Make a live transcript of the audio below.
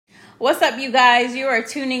What's up, you guys? You are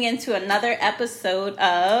tuning into another episode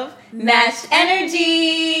of Match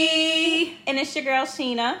Energy. And it's your girl,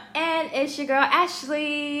 Sheena. And it's your girl,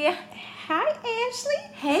 Ashley. Hi, Ashley.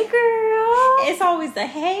 Hey, girl. It's always the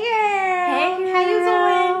hey, girl. Hey, girl. How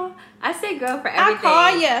you doing? I say girl for everything. I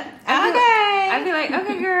call you. Okay. I'd be like,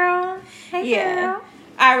 okay, girl. Hey, girl.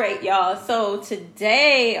 All right, y'all. So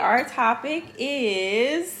today our topic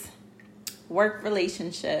is work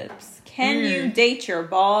relationships. Can you date your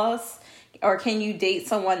boss, or can you date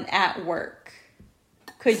someone at work?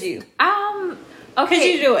 Could you? Okay. Could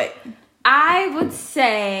you do it? I would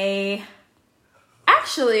say,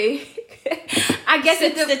 actually, I guess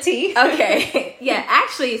sips the tea. Okay. Yeah,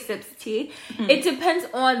 actually sips the tea. It depends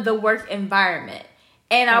on the work environment.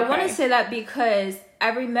 And I want to say that because I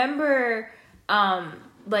remember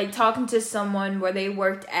like talking to someone where they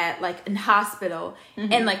worked at like a hospital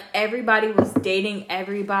and like everybody was dating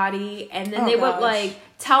everybody, and then they would like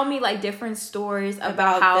tell me like different stories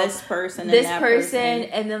about how this person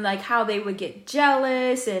and then like how they would get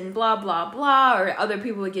jealous and blah blah blah, or other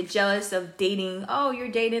people would get jealous of dating, oh,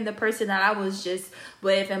 you're dating the person that I was just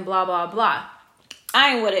with, and blah blah blah.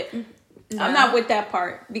 I ain't with it. No. I'm not with that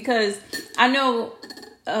part, because I know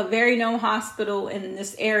a very known hospital in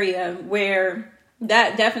this area where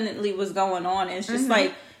that definitely was going on. It's just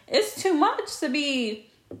like, it's too much to be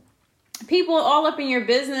people all up in your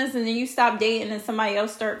business, and then you stop dating and somebody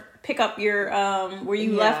else pick up your where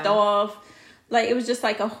you left off. Like, it was just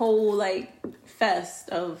like a whole like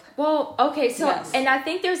fest of. Well, okay, so and I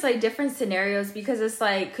think there's like different scenarios, because it's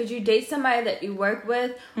like, could you date somebody that you work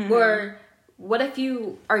with, or what if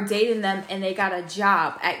you are dating them and they got a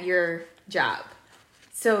job at your job?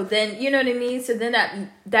 So then, you know what I mean? So then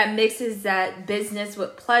that mixes that business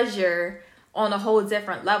with pleasure on a whole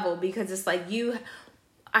different level, because it's like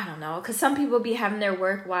I don't know, because some people be having their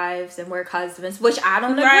work wives and work husbands, which I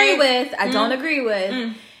don't agree with. I don't agree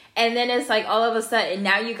with. And then it's like all of a sudden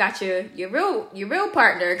now you got your real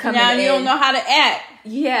partner coming in. Now you don't know how to act.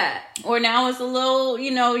 Yeah. Or now it's a little,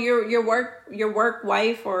 your work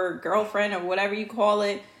wife or girlfriend or whatever you call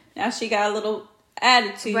it. Now she got a little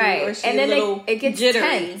attitude, right? Or she's and then a little it gets jittery.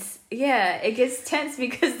 Tense. Yeah, it gets tense,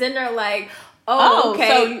 because then they're like, "Oh, okay,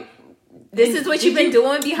 so this is what you've been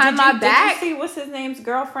doing behind my back." Did you see what's his name's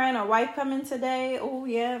girlfriend or wife coming today? Oh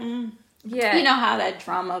yeah, yeah. You know how that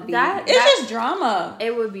drama be? It's just drama.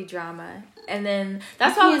 It would be drama, and then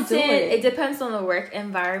that's why I'm saying it depends on the work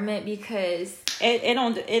environment, because it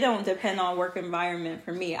don't depend on work environment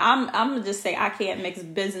for me. I'm gonna just say I can't mix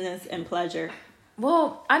business and pleasure.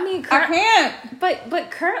 Well, I mean, I can't.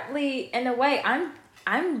 But currently, in a way, I'm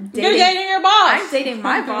dating. You're dating your boss. I'm dating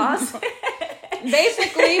my boss,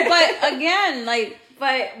 basically. But again, like,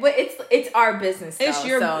 but it's our business. Though,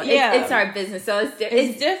 it's our business. So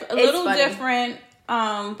it's a little different.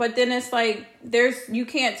 But then it's like you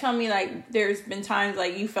can't tell me like there's been times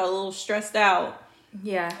like you felt a little stressed out.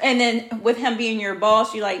 Yeah. And then with him being your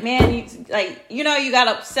boss, you're like, man, you got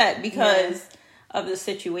upset because of the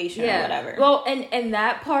situation or whatever. Well, and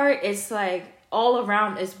that part is like all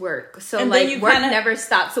around is work. So and like work never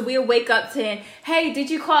stops. So we'll wake up saying, "Hey, did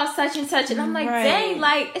you call such and such?" And I'm like, "Dang,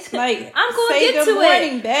 like it's like I'm going to get to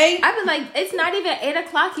morning, it." Babe. I've been like, it's not even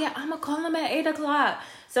 8:00 yet. I'm gonna call him at 8:00.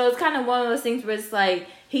 So it's kind of one of those things where it's like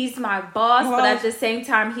he's my boss, but at the same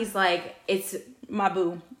time he's like, it's my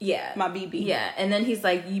boo. Yeah. My BB. Yeah. And then he's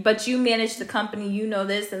like, but you manage the company, you know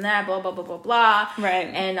this and that, blah, blah, blah, blah, blah. Right.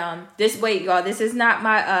 And y'all, this is not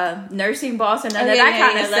my nursing boss and none of that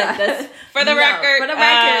kind of stuff. For the record,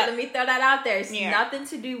 let me throw that out there. It's nothing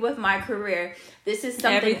to do with my career. This is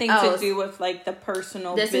something everything else. To do with like the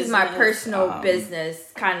personal This business, is my personal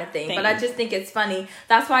business kind of thing. But I just think it's funny.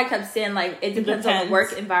 That's why I kept saying like it depends on the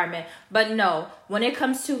work environment. But no, when it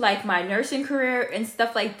comes to like my nursing career and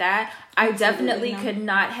stuff like that, I definitely could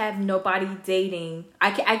not have nobody dating. I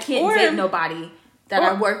can't date nobody that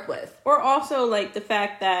I work with. Or also like the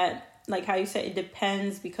fact that like how you said it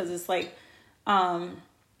depends, because it's like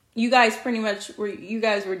you guys pretty much were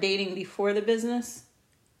dating before the business.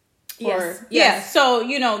 Yes. Yeah. So,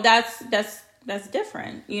 that's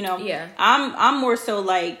different, Yeah. I'm more so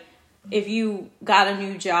like if you got a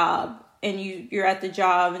new job and you're at the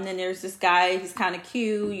job and then there's this guy, he's kind of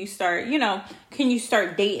cute, you start, can you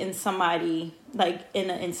start dating somebody like in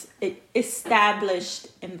an established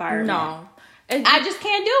environment? No. I just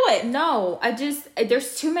can't do it. No,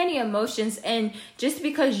 there's too many emotions, and just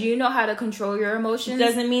because you know how to control your emotions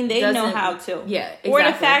doesn't mean they know how to. Yeah, exactly. Or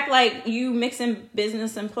the fact like you mixing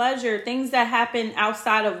business and pleasure, things that happen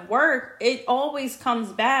outside of work, it always comes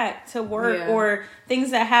back to work, or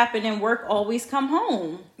things that happen in work always come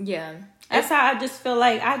home. Yeah. That's how I just feel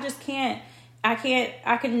like I just can't I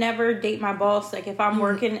can never date my boss. Like, if I'm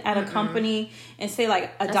working at a company and say,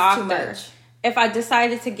 like, That's doctor. too much. If I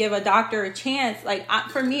decided to give a doctor a chance, like,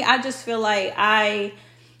 for me, I just feel like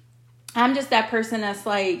I'm just that person that's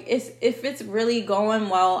like, if it's really going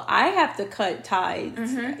well, I have to cut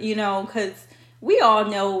ties, you know, because we all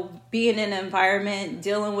know being in an environment,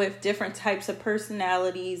 dealing with different types of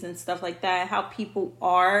personalities and stuff like that, how people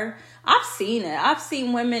are. I've seen it. I've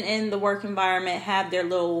seen women in the work environment have their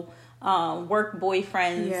little work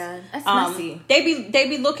boyfriends. Yeah, that's messy. They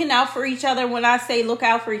be looking out for each other. When I say look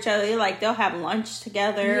out for each other, they're like, they'll have lunch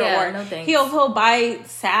together. Yeah, or no thanks. He'll buy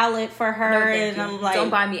salad for her, No, thank and you. I'm like, don't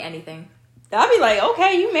buy me anything. I'll be like,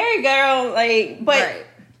 okay, you married, girl. Like, but Right.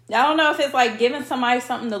 I don't know if it's like giving somebody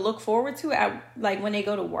something to look forward to like when they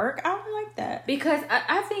go to work. I don't like that. Because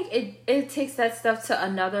I think it takes that stuff to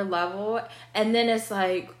another level, and then it's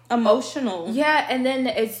like emotional. Yeah, and then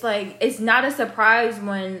it's like it's not a surprise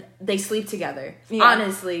when they sleep together. Yeah.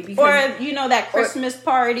 Honestly, because or you know that Christmas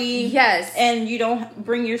party. Yes, and you don't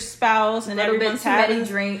bring your spouse, and everyone's having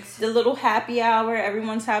drinks. The little happy hour.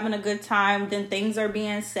 Everyone's having a good time. Then things are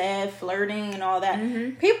being said, flirting, and all that.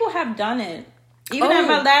 People have done it. Even at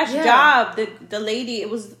my last job, the lady, it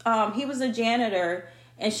was he was a janitor,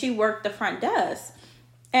 and she worked the front desk,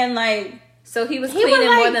 and like, so he was cleaning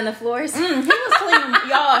like, more than the floors. He was cleaning,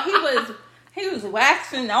 y'all. He was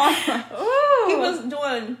waxing on. He was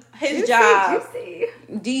doing his job.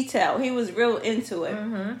 Detail. He was real into it.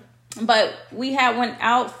 But we went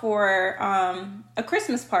out for a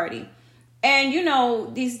Christmas party. And, you know,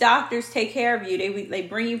 these doctors take care of you. They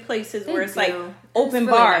bring you places where it's like open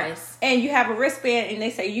bar. Nice. And you have a wristband, and they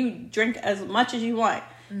say you drink as much as you want.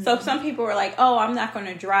 So some people were like, oh, I'm not going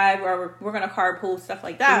to drive, or we're going to carpool, stuff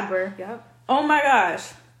like that. Uber, yep. Oh, my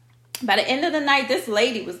gosh. By the end of the night, this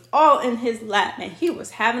lady was all in his lap, and he was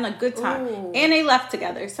having a good time. Ooh. And they left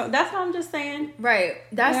together. So that's what I'm just saying. Right.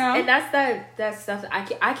 And that's that stuff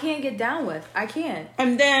that I can't get down with. I can't.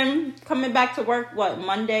 And then coming back to work,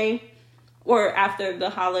 Monday? Or after the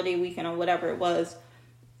holiday weekend or whatever it was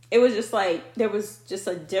just like, there was just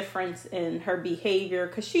a difference in her behavior.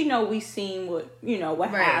 Because we seen what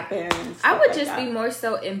happened. I would just be more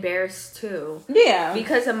so embarrassed too. Yeah.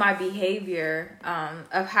 Because of my behavior,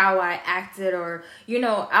 of how I acted. Or,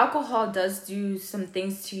 alcohol does do some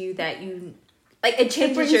things to you that you... Like, it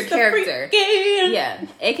changes your character. Yeah.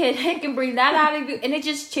 It can bring that out of you. And it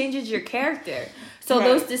just changes your character. So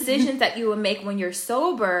those decisions that you would make when you're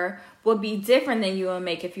sober would be different than you would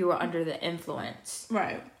make if you were under the influence.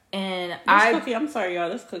 Right. And I'm sorry, y'all.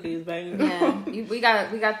 This cookie is banging. Yeah. We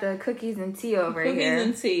got the cookies and tea over here. Cookies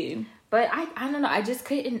and tea. But I don't know.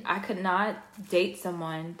 I could not date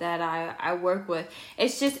someone that I work with.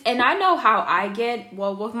 It's just, and I know how I get,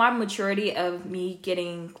 with my maturity of me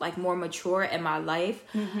getting like more mature in my life,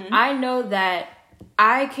 I know that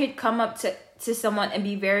I could come up to someone and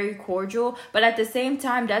be very cordial, but at the same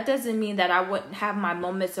time, that doesn't mean that I wouldn't have my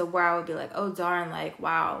moments of where I would be like, oh darn, like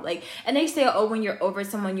wow, like, and they say, oh, when you're over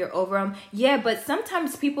someone, you're over them. Yeah, but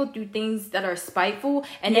sometimes people do things that are spiteful,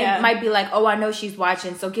 and they might be like, oh, I know she's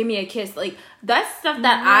watching, so give me a kiss. Like, that's stuff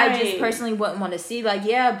that I just personally wouldn't want to see. Like,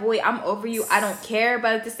 yeah, boy, I'm over you, I don't care,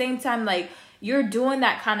 but at the same time, like, you're doing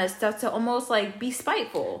that kind of stuff to almost like be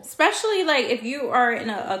spiteful. Especially like if you are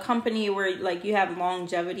in a company where like you have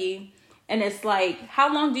longevity. And it's like,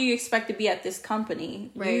 how long do you expect to be at this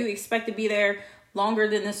company? Right. Do you expect to be there longer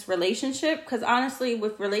than this relationship? Because honestly,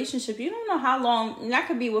 with relationship, you don't know how long. And that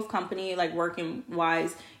could be with company, like working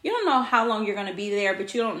wise. You don't know how long you're going to be there,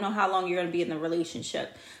 but you don't know how long you're going to be in the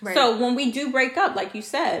relationship. Right. So when we do break up, like you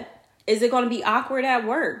said, is it going to be awkward at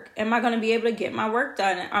work? Am I going to be able to get my work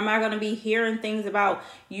done? Am I going to be hearing things about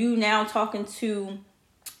you now talking to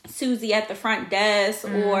Susie at the front desk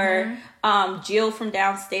or Jill from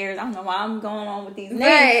downstairs? I don't know why I'm going on with these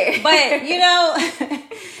names, but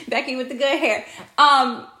Becky with the good hair.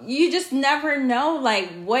 You just never know like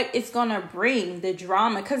what it's gonna bring, the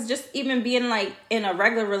drama, because just even being like in a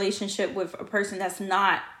regular relationship with a person that's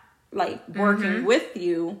not like working with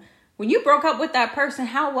you, when you broke up with that person,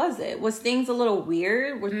 how was it? Was things a little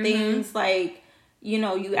weird? Were things like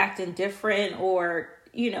you acting different, or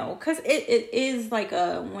because it is like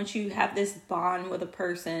once you have this bond with a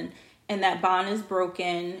person and that bond is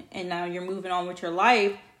broken and now you're moving on with your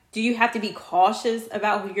life, do you have to be cautious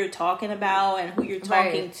about who you're talking about and who you're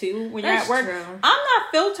talking to when you're at work? True. I'm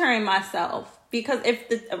not filtering myself, because if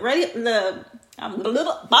I'm a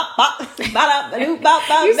little you sound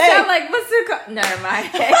like never mind.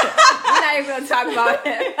 We're not even gonna talk about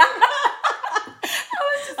it.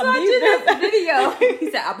 I watching this video. He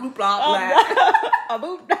said, "I boop blah blah." I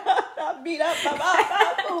boop. I beat up.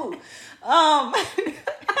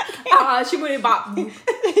 She went and bought.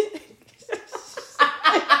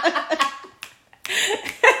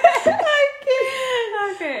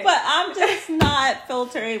 Okay. But I'm just not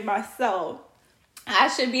filtering myself. I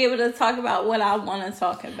should be able to talk about what I want to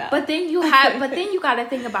talk about. But then you got to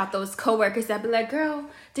think about those coworkers that be like, girl,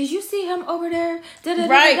 did you see him over there?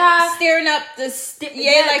 Right, staring up the stare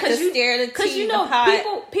the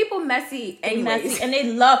because people messy anyways. And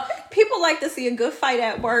people like to see a good fight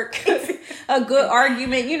at work, a good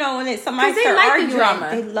argument. You know, when somebody start arguing,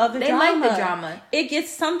 they love the drama. They like the drama.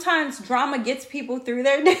 Sometimes drama gets people through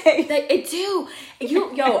their day. It do.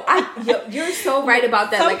 You're so right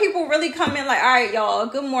about that. Some people really come in like, all right, y'all,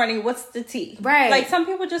 good morning. What's the tea? Right. Like some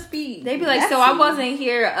people just be. They be like, so I wasn't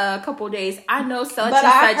here a couple days. I know such and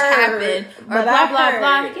such happened, or blah blah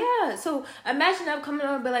blah. Yeah. So imagine them coming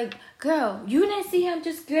over and be like, girl, you didn't see him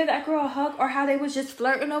just give that girl a hug, or how they was just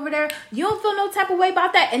flirting over there. You don't feel no type of way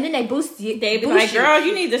about that, and then they boost you. They be like, girl,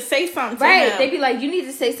 you need to say something. Right? They be like, you need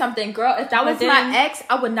to say something, girl. If that was my ex,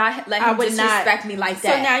 I would not let him disrespect me like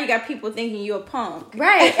that. So now you got people thinking you a punk,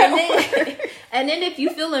 right? And then, and then if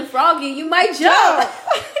you feeling froggy, you might jump.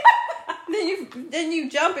 then you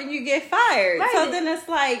jump and you get fired. Right. So then it's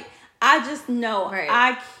like, I just know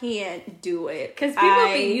I can't do it. Because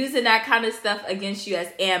people be using that kind of stuff against you as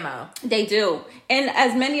ammo. They do. And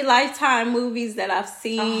as many Lifetime movies that I've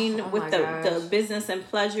seen with the business and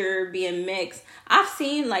pleasure being mixed, I've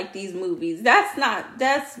seen like these movies. That's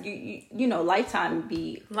you know, Lifetime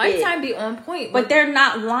be on point. But they're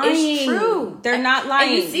not lying. It's true. They're not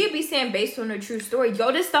lying. And you see it be saying based on a true story.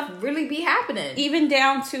 Yo, this stuff really be happening. Even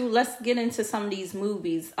down to, let's get into some of these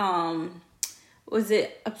movies. Was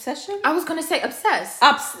it Obsession? I was gonna say Obsessed.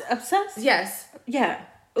 Obsessed? Yes. Yeah.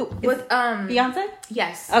 With Beyonce?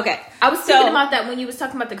 Yes. Okay. I was thinking about that when you was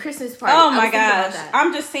talking about the Christmas party. Oh my gosh.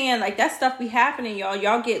 I'm just saying, like, that stuff be happening, y'all.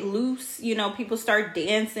 Y'all get loose, you know, people start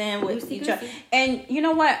dancing with each other. And you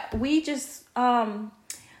know what? We just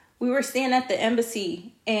we were staying at the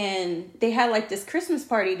embassy and they had like this Christmas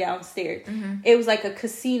party downstairs. Mm-hmm. It was like a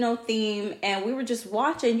casino theme and we were just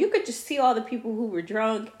watching. You could just see all the people who were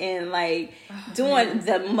drunk and like doing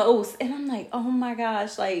the most. And I'm like, oh my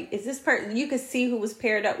gosh, like, is this person? You could see who was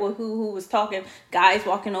paired up with who was talking, guys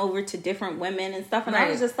walking over to different women and stuff. And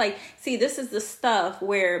I was just like, see, this is the stuff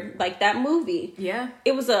where, like, that movie. Yeah.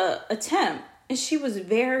 It was a attempt. And she was just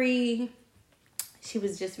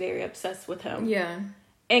very obsessed with him. Yeah.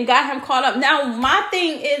 And got him caught up. Now, my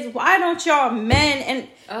thing is, why don't y'all men, and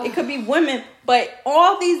it could be women, but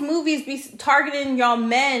all these movies be targeting y'all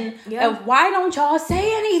men. Yeah. Of why don't y'all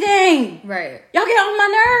say anything? Right. Y'all get on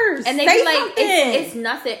my nerves. And they be like, it's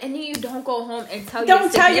nothing. And then you don't go home and tell your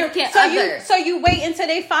significant other. So you wait until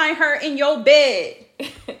they find her in your bed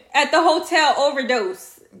at the hotel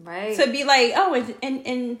overdose. Right. To be like, oh,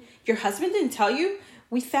 and your husband didn't tell you?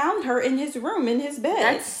 We found her in his room, in his bed.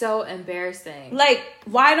 That's so embarrassing. Like,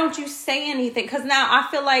 why don't you say anything? Because now I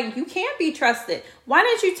feel like you can't be trusted. Why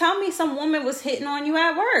didn't you tell me some woman was hitting on you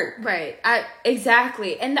at work? Right.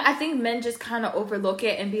 Exactly. And I think men just kind of overlook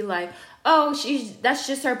it and be like, oh, that's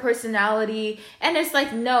just her personality. And it's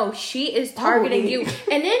like, no, she is targeting you.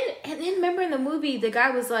 And then remember in the movie, the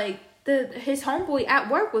guy was like, his homeboy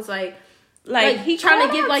at work was like he trying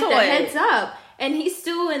to give like the heads up. And he's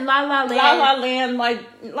still in La La Land. La La Land,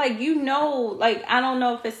 like you know, like, I don't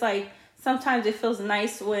know if it's like, sometimes it feels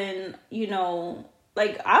nice when, you know,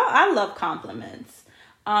 like, I love compliments.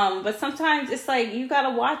 But sometimes it's like, you gotta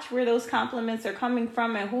watch where those compliments are coming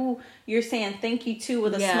from and who you're saying thank you to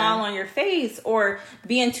with a smile on your face, or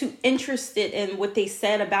being too interested in what they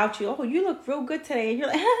said about you. Oh, you look real good today. And you're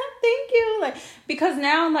like, thank you. Like, because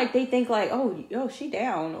now, like, they think like, oh, she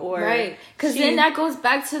down, or right. Because then that goes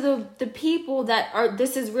back to the people that are,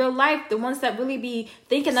 this is real life, the ones that really be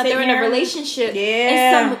thinking that they're in a relationship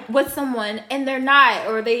with someone and they're not,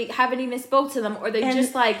 or they haven't even spoke to them, or they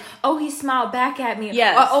just like, oh, he smiled back at me,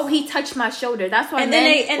 or oh, he touched my shoulder. That's why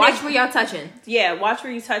men watch where y'all touching. Yeah, watch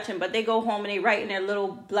where you touching. But they go home and they write in their little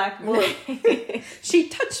black book, she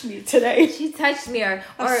touched me today. She touched me, or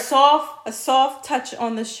a soft touch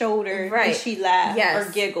on the shoulder, right? And she laughed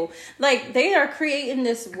or giggled. Like, they are creating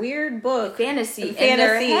this weird book fantasy in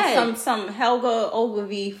their head. Some Helga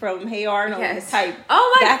Ogilvy from Hey Arnold type.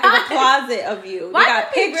 Oh my back God. In the closet of you. Why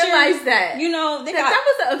did they realize that? You know, that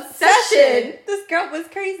was an obsession. This girl was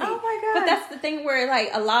crazy. Oh my God! But that's the thing where, like,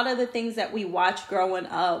 a lot of the things that we watched growing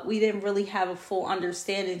up, we didn't really have a full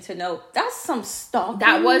understanding to know that's some stalker.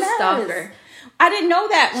 That was stalker. I didn't know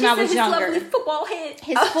that when I was younger. His lovely football head.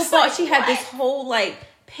 His football. She had this whole like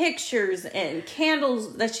pictures and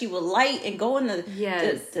candles that she would light and go in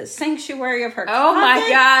the sanctuary of her Oh closet. my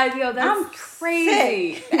God, yo, that's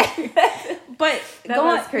crazy. But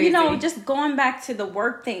crazy. you know, just going back to the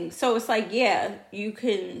work thing. So it's like, yeah,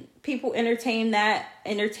 people entertain that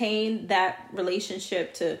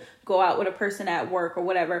relationship to go out with a person at work or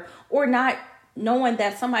whatever, or not knowing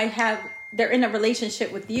that they're in a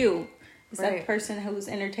relationship with you. Is that the person who's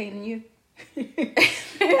entertaining you?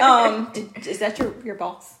 Is that your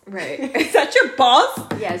boss? Right. Is that your boss?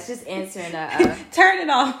 Yeah, it's just answering turn it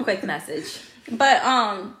off. Quick message. But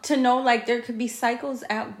to know, like, there could be cycles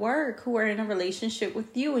at work who are in a relationship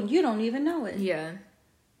with you and you don't even know it. Yeah.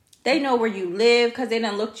 They know where you live because they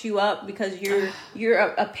done looked you up because you're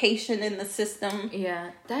a patient in the system.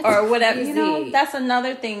 Yeah. That's or whatever. crazy. You know, that's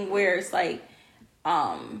another thing where it's like,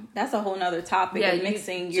 that's a whole nother topic of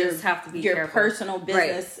mixing your personal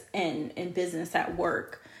business and business at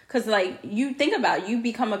work. Because, like, you think about it, you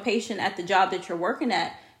become a patient at the job that you're working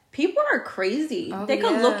at. People are crazy. They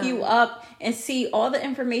can look you up and see all the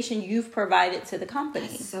information you've provided to the company.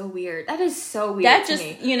 That's so weird. That is so weird. That just,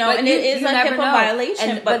 you know, but and it is a HIPAA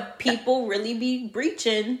violation, but people really be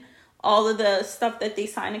breaching all of the stuff that they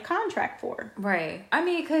sign a contract for. Right. I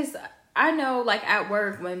mean, because I know, like, at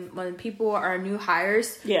work, when people are new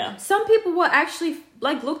hires, some people will actually,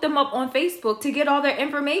 like, look them up on Facebook to get all their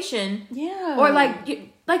information. Yeah. Or, like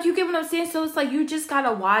you get what I'm saying? So it's like, you just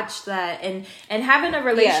gotta watch that. And having a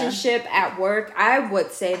relationship at work, I would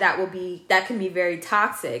say that can be very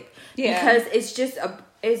toxic. Yeah. Because it's just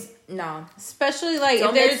no. Especially, like,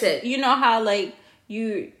 don't mix it. You know how, like,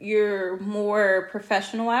 you're more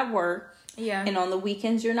professional at work. Yeah. And on the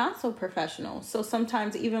weekends, you're not so professional. So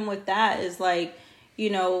sometimes even with that is like, you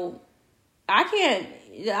know, I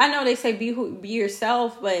know they say be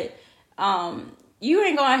yourself, but you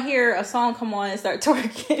ain't gonna hear a song come on and start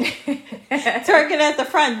twerking at the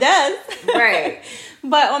front desk. Right.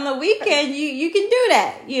 But on the weekend, you can do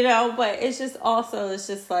that, you know, but it's just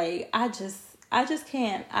like, I just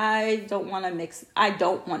can't. I don't want to mix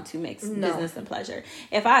business and pleasure.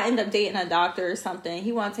 If I end up dating a doctor or something,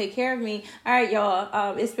 he want to take care of me. All right,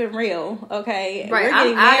 y'all. It's been real. Okay. Right. We're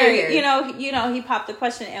getting married. You know, he popped the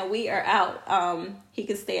question and we are out. He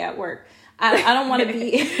could stay at work. I don't want to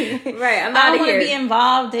be right. I don't want to be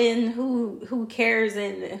involved in who cares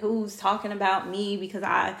and who's talking about me because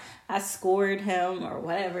I scored him or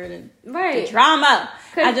whatever. The drama.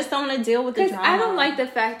 I just don't want to deal with the drama. I don't like the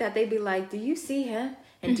fact that they be like, "Do you see him?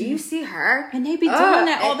 And do you see her?" And they be doing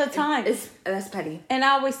that all the time. That's petty. And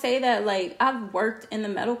I always say that, like, I've worked in the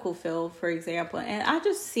medical field, for example, and I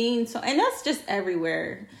just seen and that's just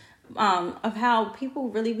everywhere. Of how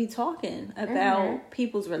people really be talking about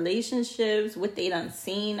people's relationships, what they done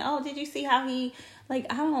seen. Oh, did you see how he, like,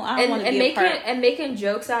 I don't want to be a part. And making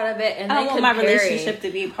jokes out of it. And I don't want my relationship to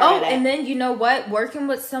be a part of that. And then, you know what? Working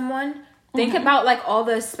with someone, think about, like, all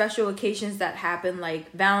the special occasions that happen, like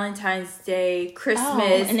Valentine's Day,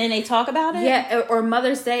 Christmas. And then they talk about it? Yeah, or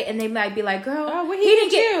Mother's Day, and they might be like, girl, he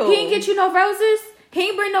didn't get you no roses? He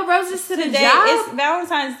ain't bring no roses to the job. It's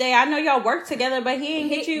Valentine's Day. I know y'all work together, but he ain't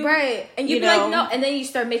get you. Right. And you be like, no. And then you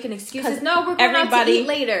start making excuses. No, we're going out to eat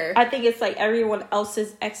later. I think it's like everyone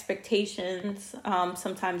else's expectations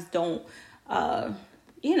sometimes don't, they're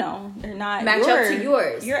not match up to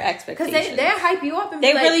yours. Your expectations. Because they hype you up. And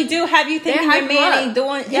they really do have you thinking your man ain't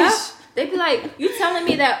doing. Yeah. They be like, you telling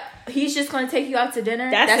me that he's just going to take you out to dinner?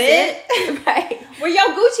 That's it? Right. Where your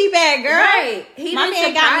Gucci bag, girl? Right. My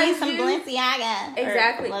man got me some Balenciaga.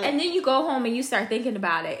 Exactly. And then you go home and you start thinking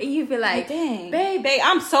about it. And you be like, dang. Babe,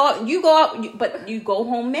 you go out, but you go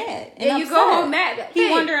home mad. And you go home mad.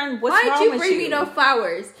 He wondering what's wrong with you. Why'd you bring me no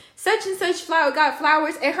flowers? Such and such flower got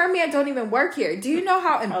flowers and her man don't even work here. Do you know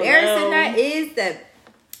how embarrassing that is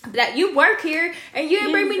that you work here and you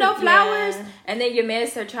didn't bring me no flowers? Yeah. And then your man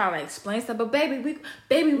start trying to explain stuff. But baby, we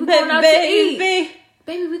going out to eat.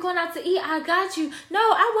 Baby, we going out to eat. I got you. No,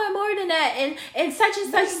 I want more than that. And such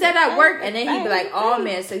said at work. And then he'd be like, oh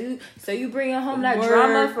man, so you bringing home that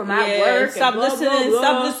drama from my work? Stop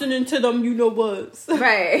listening to them. You know what?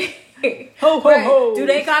 Right. Ho ho ho. Do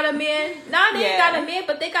they got a man? Nah, they ain't got a man,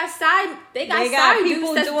 but they got side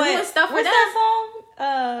people that's doing stuff for them. What's that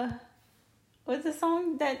song? What's the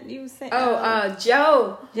song that you say?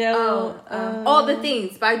 Joe. All the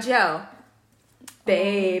Things by Joe.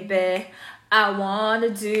 Baby, I wanna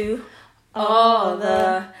do all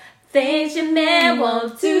the things your man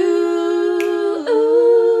won't do.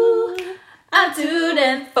 I'll do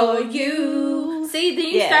them for you. See, then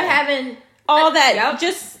you start having all that.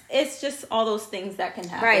 It's just all those things that can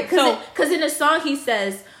happen. Right. Because in the song he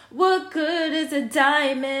says, what good is a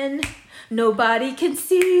diamond? Nobody can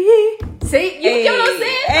see. See, you know what I'm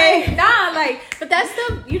saying? Like, nah, like, but that's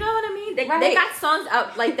the, you know what I mean? They got songs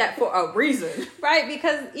out like that for a reason. Right,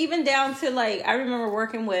 because even down to, like, I remember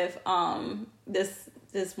working with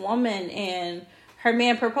this woman, and her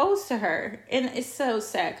man proposed to her. And it's so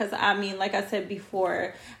sad, because, I mean, like I said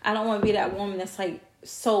before, I don't want to be that woman that's, like,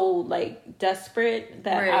 so, like, desperate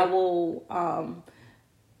that I will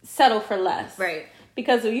settle for less. Right.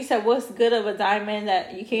 Because you said, what's good of a diamond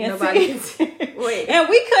that you can't see? Nobody can see. Wait. And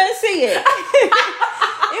we couldn't see it.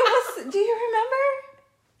 It was, do you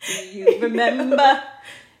remember?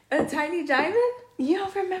 A tiny diamond? You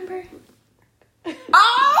don't remember?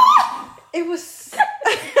 Oh! It was...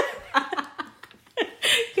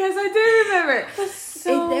 Yes, I do remember. It was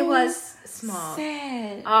so it was small.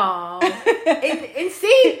 Sad. Oh. and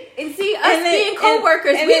see, us being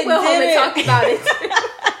co-workers, we went home and talked about it.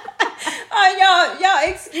 Oh, y'all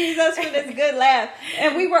excuse us for this good laugh.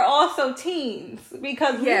 And we were also teens,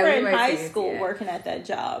 because we were in high school working at that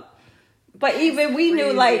job. But even we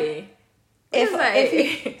knew, like,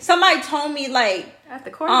 if somebody told me, like, at the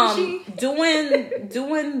corner machine,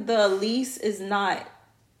 doing the lease is not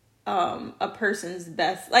a person's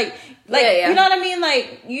best. Like you know what I mean?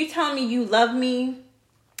 Like, you tell me you love me,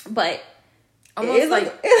 but almost it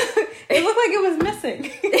looked like it was missing.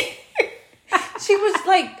 She was,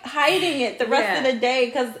 like, hiding it the rest of the day,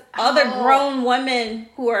 because other grown women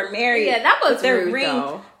who are married. Yeah, that was rude,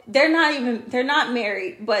 though. They're not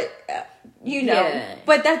married, but, you know. Yeah.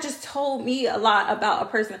 But that just told me a lot about a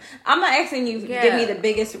person. I'm not asking you to give me the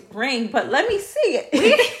biggest ring, but let me see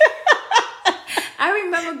it. I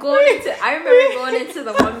remember going into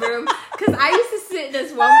the one room, because I used to sit in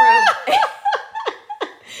this one room.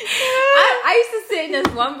 I used to sit in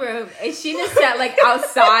this one room, and she just sat, like,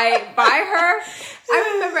 outside by her.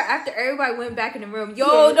 I remember after everybody went back in the room,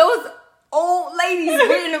 those old ladies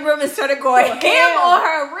went in the room and started going ham on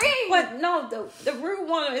her ring. But no, the rude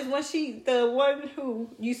one is when the one who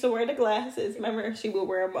used to wear the glasses. Remember, she would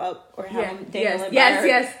wear them up or have them dangling by her.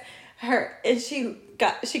 Yes. Her, and she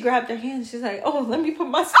grabbed her hand. She's like, "Oh, let me put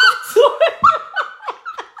my specs on."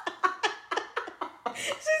 She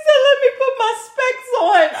said, "Let me put my specs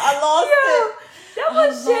on." I lost it. That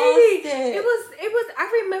was shady. It was.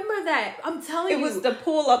 I remember that. I'm telling you, it was the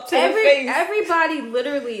pull up to her face. Everybody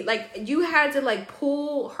literally, like, you had to, like,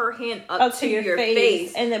 pull her hand up to your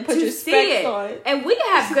face and then put your specs on. And we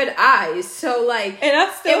have good eyes, so, like, and I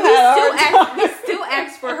still had we still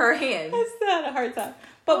asked for her hand. I still had a hard time.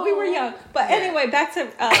 But we were young. But anyway, back to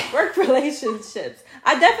work relationships.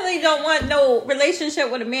 I definitely don't want no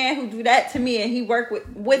relationship with a man who do that to me and he work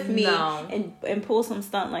with me and pull some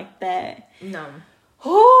stunt like that. No.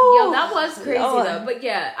 Ooh. Yo, that was crazy though. But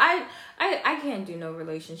yeah, I can't do no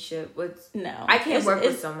relationship with. No, I can't work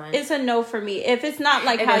with someone. It's a no for me. If it's not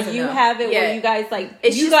like how you have it, where you guys like,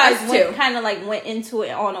 it's you guys went into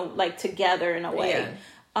it on a, like, together in a way. Yeah.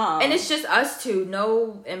 And it's just us two,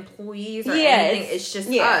 no employees or anything. It's just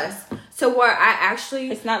us. So where I actually,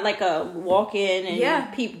 it's not like a walk in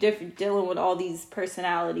and people dealing with all these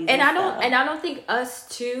personalities. And I don't think us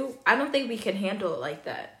two. I don't think we can handle it like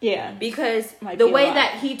that. Yeah, because the way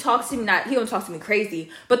that he talks to me, he don't talk to me crazy,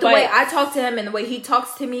 but the way I talk to him and the way he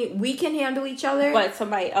talks to me, we can handle each other. But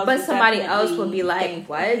somebody else would be like,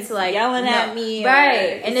 what? Like, yelling at me,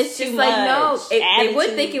 right? And it's just like, no, they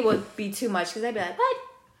would think it would be too much, because they'd be like, what?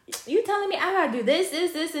 You telling me I gotta do this,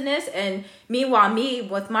 and this, and meanwhile, me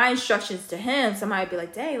with my instructions to him, somebody be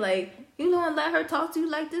like, "Dang, like, you don't let her talk to you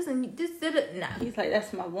like this, and this did it." Nah, he's like,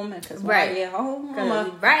 "That's my woman." Because when I get home,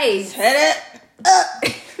 right, set it up,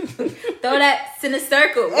 throw that in a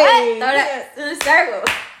circle. What? Throw that in a circle.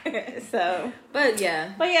 So, but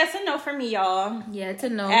it's a no for me, y'all. Yeah, it's a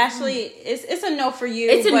no. Ashley, it's a no for you.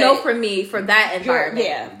 It's a no for me for that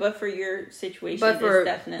environment. But for your situation, but for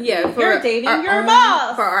definitely, for you're dating your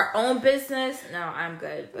boss for our own business. No, I'm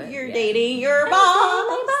good. But you're dating your boss,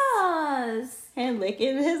 my boss, and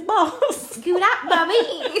licking his balls. Good up, Bobby.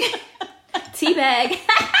 Teabag.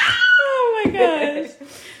 Oh my gosh,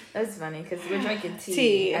 that's funny because we're drinking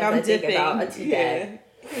tea and I'm dipping about a tea bag.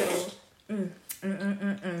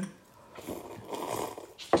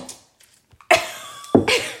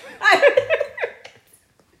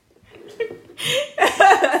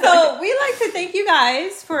 So we like to thank you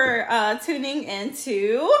guys for tuning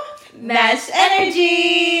into Match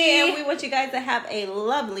Energy, and we want you guys to have a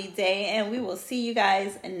lovely day, and we will see you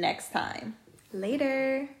guys next time.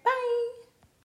 Later. Bye.